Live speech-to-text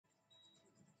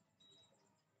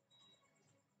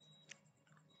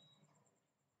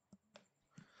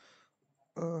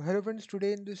Hello friends,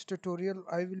 today in this tutorial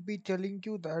I will be telling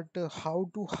you that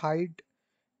how to hide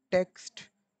text,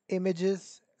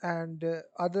 images and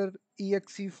other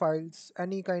EXE files,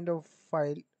 any kind of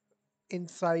file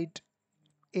inside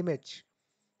image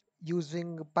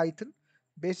using Python.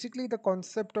 Basically the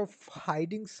concept of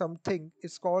hiding something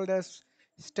is called as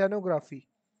stenography.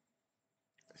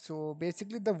 So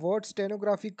basically the word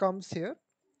stenography comes here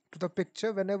to the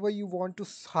picture whenever you want to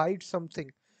hide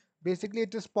something. Basically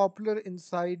it is popular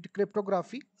inside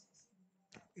cryptography.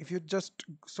 If you just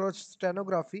search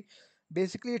stenography,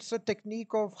 basically it's a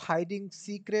technique of hiding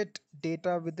secret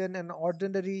data within an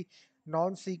ordinary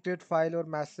non-secret file or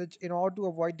message in order to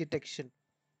avoid detection.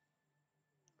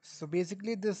 So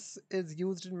basically this is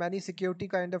used in many security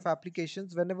kind of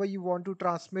applications whenever you want to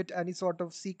transmit any sort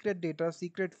of secret data,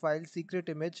 secret file, secret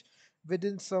image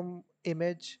within some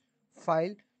image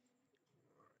file.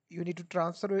 You need to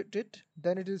transfer it,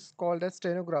 then it is called as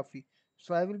stenography.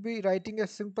 So I will be writing a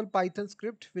simple Python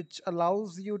script which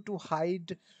allows you to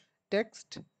hide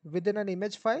text within an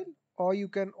image file, or you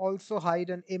can also hide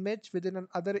an image within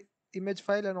another image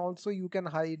file, and also you can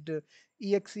hide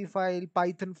exe file,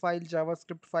 Python file,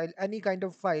 JavaScript file, any kind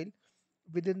of file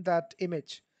within that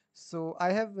image. So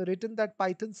I have written that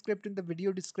Python script in the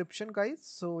video description, guys,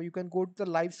 so you can go to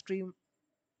the live stream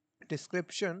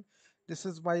description. This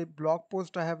is my blog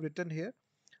post I have written here.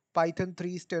 Python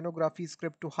 3 stenography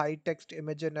script to hide text,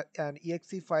 image and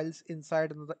exe files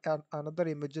inside another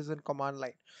images in command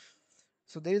line.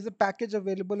 So there is a package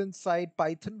available inside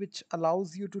Python which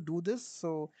allows you to do this.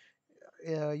 So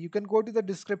you can go to the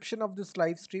description of this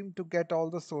live stream to get all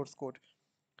the source code.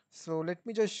 So let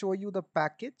me just show you the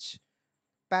package.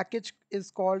 Package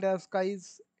is called as,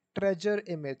 guys, treasure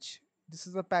image. This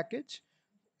is a package.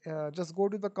 Just go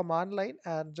to the command line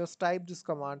and just type this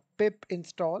command, pip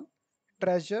install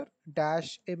treasure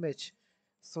dash image.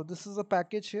 So this is a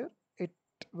package here. It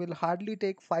will hardly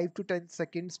take 5 to 10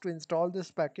 seconds to install this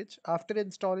package. After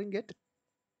installing it,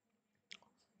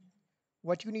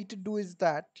 what you need to do is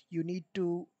that you need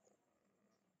to,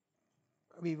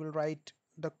 we will write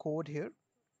the code here.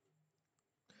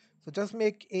 So just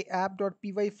make a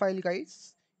app.py file,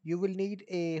 guys. You will need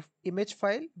a image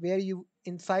file where you,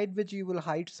 inside which you will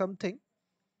hide something.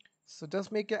 So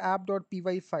just make a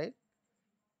app.py file,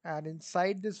 and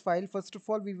inside this file, first of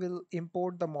all, we will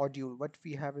import the module what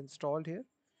we have installed here.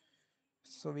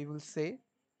 So we will say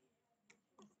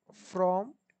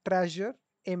from treasure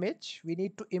image, we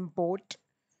need to import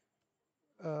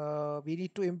the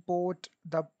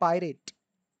pirate.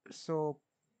 So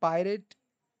pirate,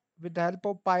 with the help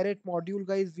of pirate module,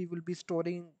 guys, we will be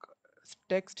storing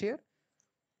text here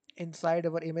inside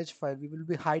our image file. We will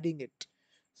be hiding it.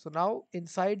 So now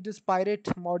inside this pirate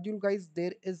module, guys,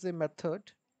 there is a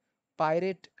method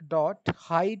pirate dot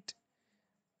hide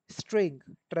string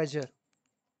treasure.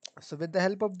 So with the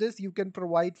help of this, you can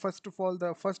provide, first of all,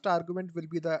 the first argument will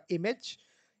be the image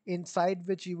inside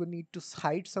which you will need to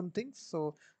hide something.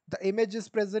 So the image is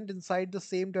present inside the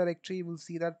same directory. You will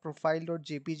see that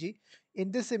profile.jpg.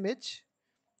 In this image,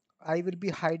 I will be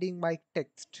hiding my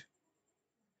text.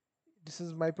 This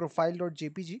is my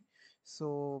profile.jpg.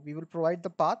 So we will provide the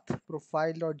path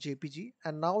profile.jpg,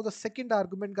 and now the second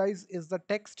argument, guys, is the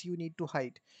text you need to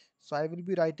hide. So I will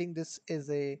be writing this as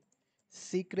a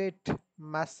secret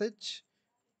message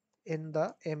in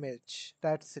the image.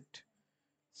 That's it.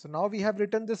 So now we have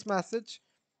written this message,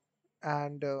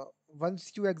 and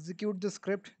once you execute the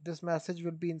script, this message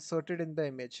will be inserted in the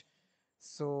image.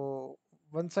 So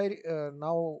once I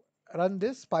now run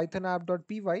this python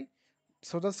app.py,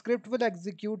 so the script will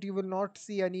execute. You will not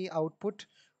see any output,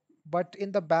 but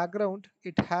in the background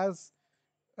it has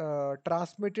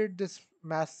transmitted this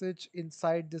message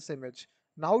inside this image.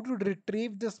 Now to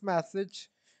retrieve this message,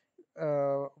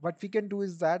 what we can do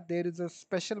is that there is a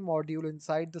special module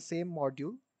inside the same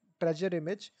module, treasure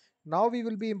image. Now we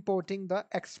will be importing the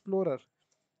explorer.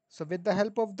 So with the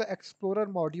help of the explorer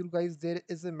module, guys, there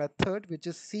is a method which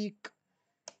is seek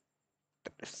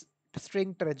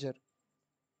string treasure.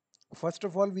 First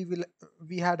of all,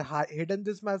 we had hidden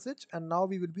this message, and now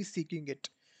we will be seeking it.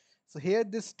 So here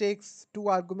this takes two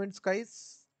arguments,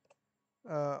 guys.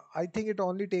 I think it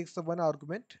only takes the one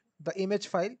argument, the image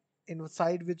file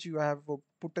inside which you have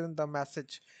put in the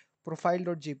message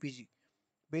profile.jpg.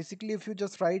 Basically, if you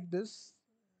just write this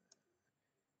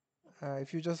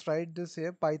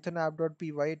here, python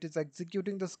app.py, it is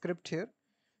executing the script here.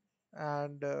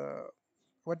 And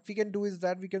what we can do is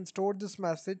that we can store this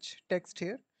message text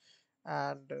here,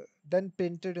 and then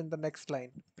print it in the next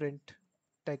line, print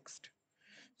text.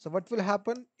 So what will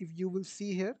happen, if you will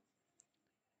see here,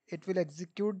 it will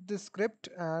execute this script,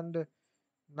 and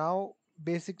now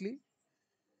basically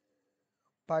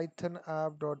python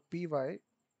app.py.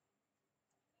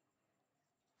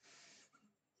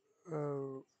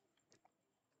 uh,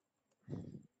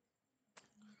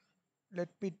 Let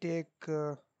me take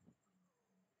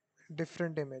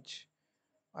different image.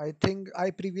 I think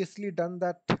I previously done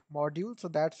that module, so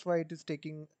that's why it is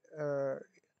taking uh,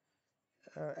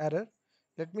 error.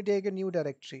 Let me take a new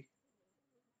directory.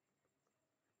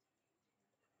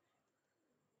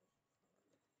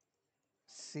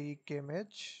 Seek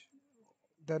image.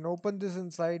 Then open this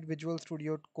inside Visual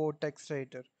Studio Code text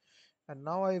editor. And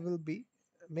now I will be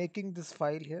making this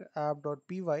file here,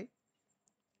 app.py,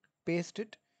 paste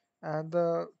it. And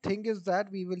the thing is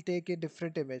that we will take a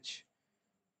different image.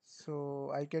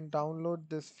 So I can download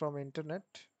this from internet.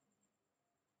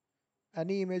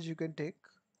 Any image you can take.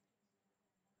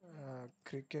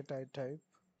 Cricket I type.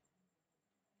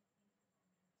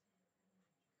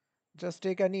 Just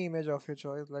take any image of your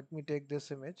choice. Let me take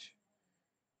this image.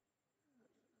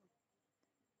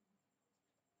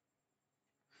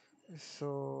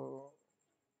 So,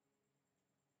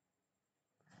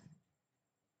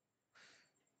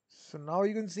 so now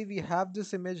you can see we have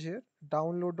this image here,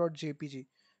 download.jpg.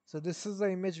 So this is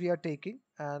the image we are taking,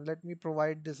 and let me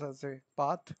provide this as a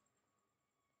path.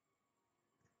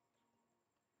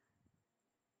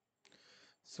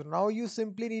 So now you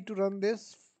simply need to run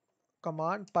this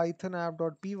command python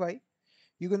app.py.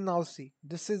 You can now see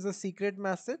this is a secret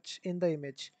message in the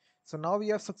image. So now we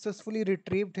have successfully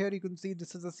retrieved here. You can see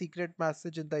this is a secret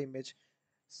message in the image.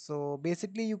 So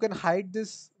basically you can hide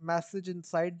this message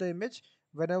inside the image.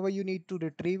 Whenever you need to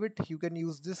retrieve it, you can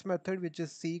use this method, which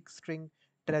is seek string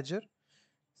treasure.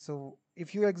 So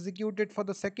if you execute it for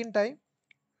the second time,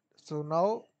 so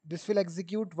now this will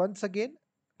execute once again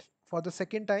for the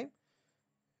second time.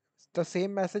 The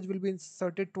same message will be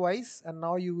inserted twice, and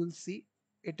now you will see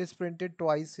it is printed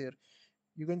twice here.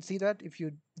 You can see that if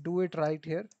you do it right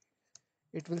here,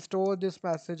 it will store this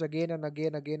message again and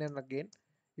again, again and again.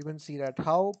 You can see that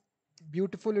how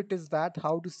beautiful it is, that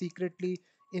how to secretly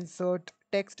insert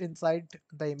text inside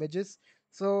the images.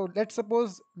 So let's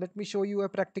suppose, let me show you a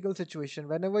practical situation.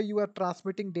 Whenever you are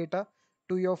transmitting data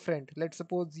to your friend, let's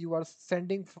suppose you are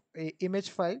sending a image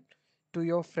file to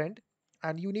your friend,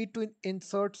 and you need to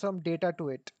insert some data to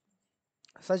it,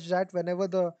 such that whenever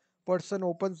the person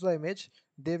opens the image,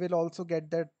 they will also get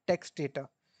the text data.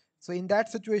 So in that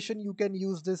situation, you can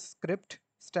use this script,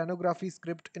 stenography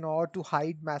script, in order to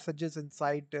hide messages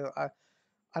inside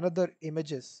another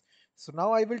images. So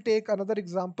now I will take another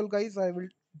example, guys. I will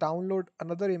download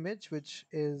another image, which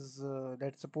is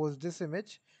let's suppose this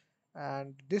image,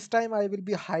 and this time I will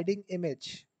be hiding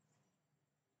image.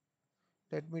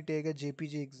 Let me take a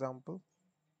JPG example.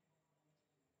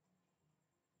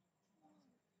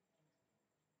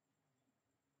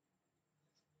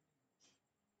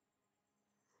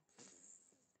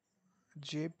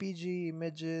 JPG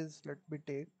images, let me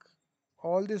take.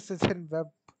 All this is in web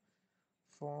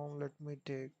form. Let me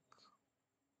take.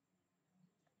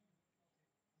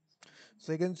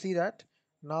 So you can see that.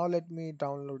 Now let me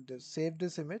download this, save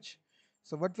this image.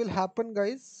 So what will happen,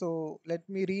 guys? So let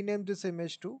me rename this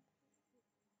image to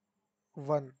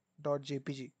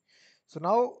 1.jpg. So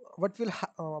now what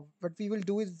we will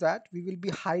do is that we will be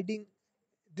hiding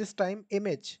this time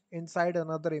image inside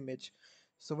another image.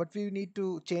 So what we need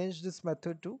to change this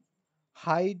method to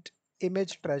hide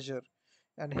image treasure,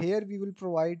 and here we will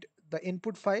provide the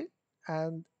input file,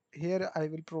 and here I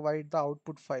will provide the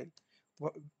output file,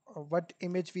 what, what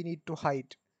image we need to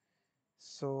hide.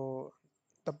 So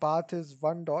the path is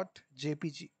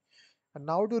 1.jpg, and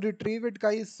now to retrieve it,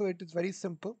 guys, so it is very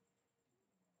simple.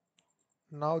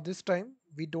 Now this time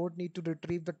we don't need to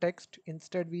retrieve the text,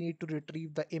 instead we need to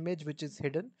retrieve the image which is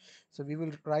hidden. So we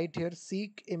will write here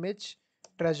seek image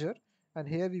treasure, and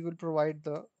here we will provide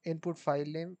the input file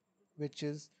name, which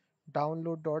is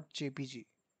download.jpg.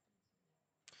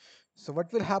 So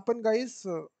what will happen, guys,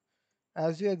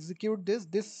 as you execute this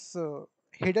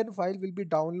hidden file will be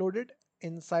downloaded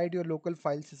inside your local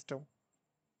file system.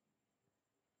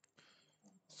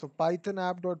 So python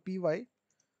app.py,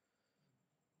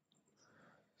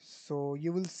 so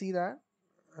you will see that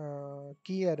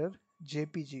key error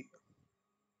jpg.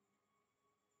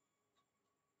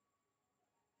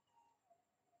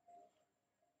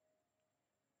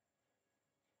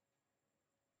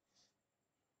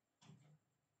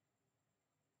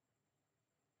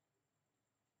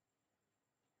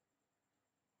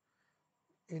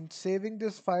 In saving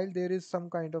this file, there is some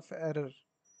kind of error.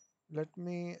 Let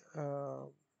me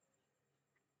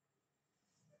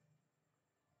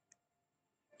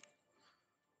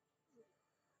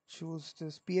choose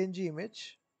this PNG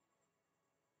image.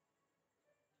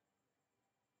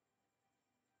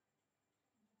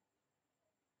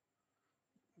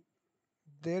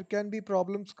 There can be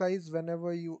problems, guys,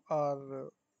 whenever you are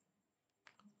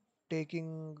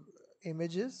taking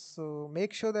images. So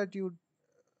make sure that you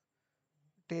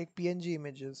take PNG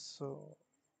images. So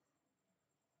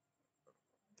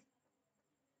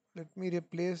let me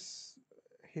replace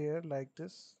here like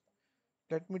this.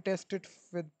 Let me test it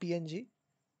with PNG.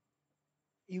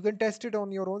 You can test it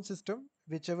on your own system,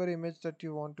 whichever image that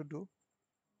you want to do.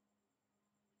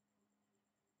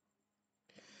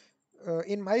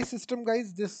 In my system,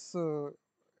 guys, this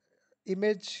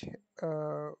image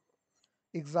uh,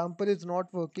 example is not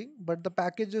working, but the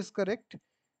package is correct.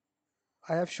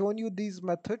 I have shown you these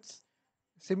methods.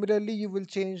 Similarly, you will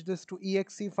change this to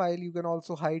exe file. You can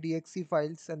also hide exe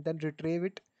files and then retrieve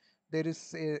it. There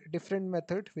is a different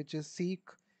method which is seek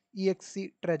exe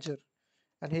treasure,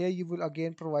 and here you will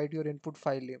again provide your input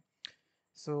file name.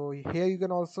 So here you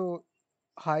can also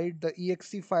hide the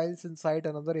exe files inside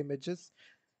another images.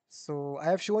 So I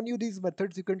have shown you these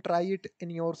methods. You can try it in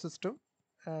your system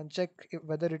and check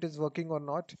whether it is working or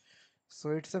not.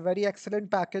 So it's a very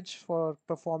excellent package for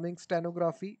performing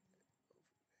stenography.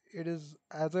 It is,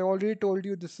 as I already told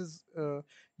you, this is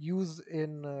used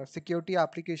in security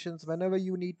applications whenever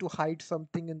you need to hide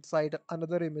something inside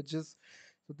another images.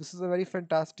 So this is a very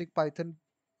fantastic Python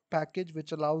package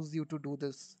which allows you to do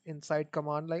this inside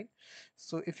command line.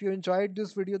 So if you enjoyed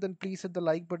this video, then please hit the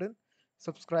like button,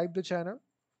 subscribe the channel.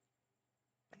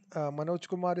 Manoj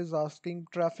Kumar is asking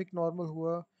traffic normal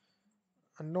hua?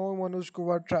 No, Manoj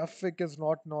Kumar, traffic is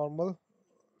not normal.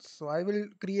 So I will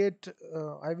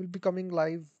be coming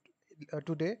live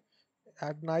today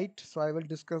at night, so I will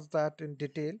discuss that in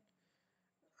detail.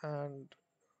 And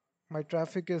my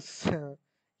traffic is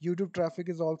YouTube traffic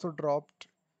is also dropped,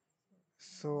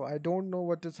 so I don't know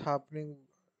what is happening.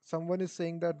 Someone is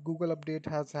saying that Google update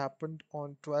has happened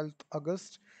on 12th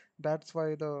August. That's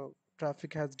why the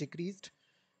traffic has decreased.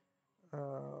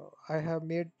 I have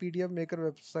made PDF Maker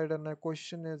website, and my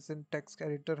question is in text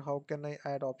editor. How can I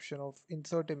add option of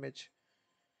insert image?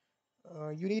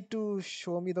 You need to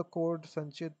show me the code,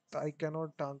 Sanchit. I cannot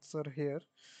answer here.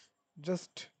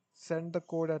 Just send the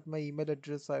code at my email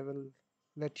address. I will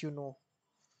let you know.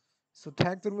 So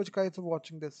thanks very much, guys, for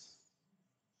watching this.